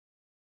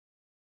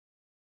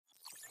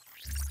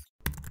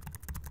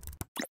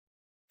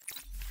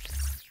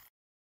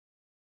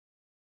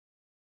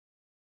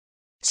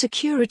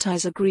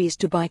Securitize agrees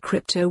to buy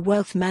crypto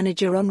wealth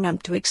manager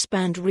Onramp to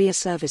expand RIA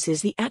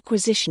services. The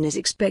acquisition is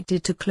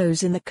expected to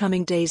close in the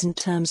coming days and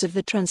terms of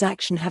the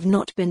transaction have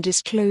not been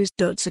disclosed.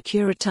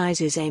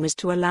 Securitize's aim is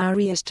to allow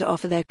RIAs to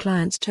offer their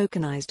clients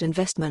tokenized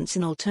investments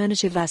in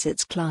alternative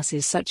assets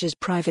classes such as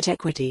private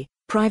equity,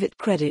 private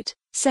credit,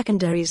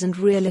 secondaries and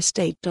real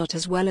estate.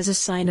 As well as a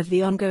sign of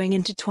the ongoing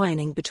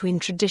intertwining between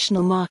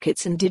traditional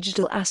markets and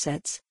digital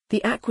assets,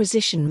 the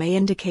acquisition may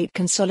indicate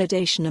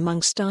consolidation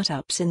among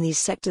startups in these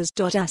sectors.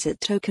 Asset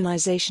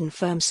tokenization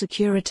firm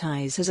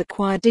Securitize has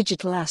acquired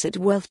digital asset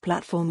wealth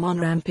platform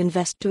Onramp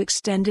Invest to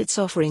extend its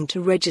offering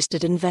to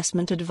registered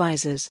investment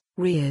advisors,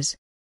 RIAs.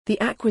 The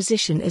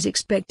acquisition is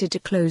expected to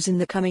close in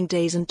the coming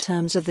days and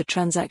terms of the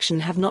transaction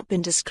have not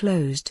been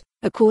disclosed,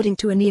 according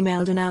to an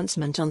emailed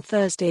announcement on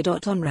Thursday.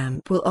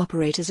 Onramp will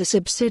operate as a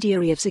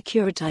subsidiary of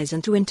Securitize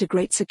and to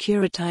integrate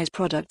Securitize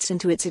products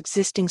into its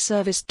existing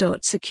service.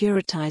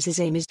 Securitize's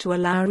aim is to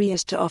allow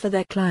RIAs to offer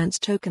their clients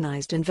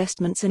tokenized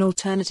investments in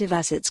alternative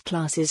assets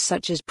classes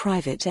such as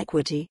private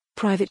equity,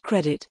 private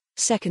credit,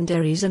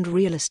 secondaries and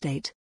real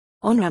estate.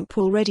 Onramp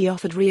already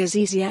offered RIAs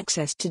easy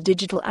access to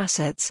digital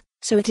assets,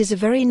 so it is a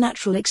very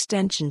natural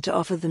extension to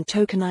offer them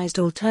tokenized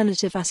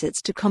alternative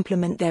assets to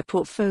complement their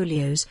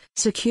portfolios,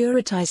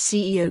 Securitize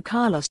CEO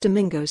Carlos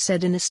Domingo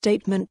said in a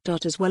statement.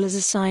 As well as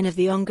a sign of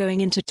the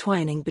ongoing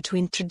intertwining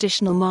between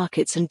traditional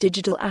markets and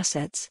digital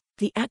assets,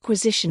 the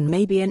acquisition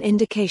may be an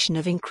indication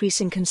of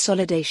increasing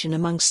consolidation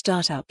among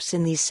startups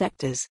in these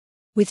sectors.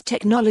 With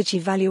technology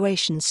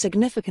valuations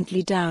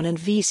significantly down and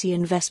VC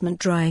investment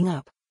drying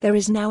up, there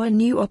is now a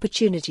new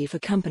opportunity for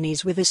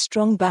companies with a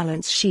strong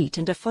balance sheet.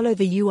 And to follow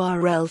the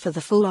URL for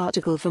the full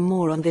article. For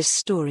more on this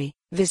story,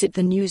 visit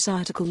the news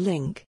article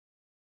link.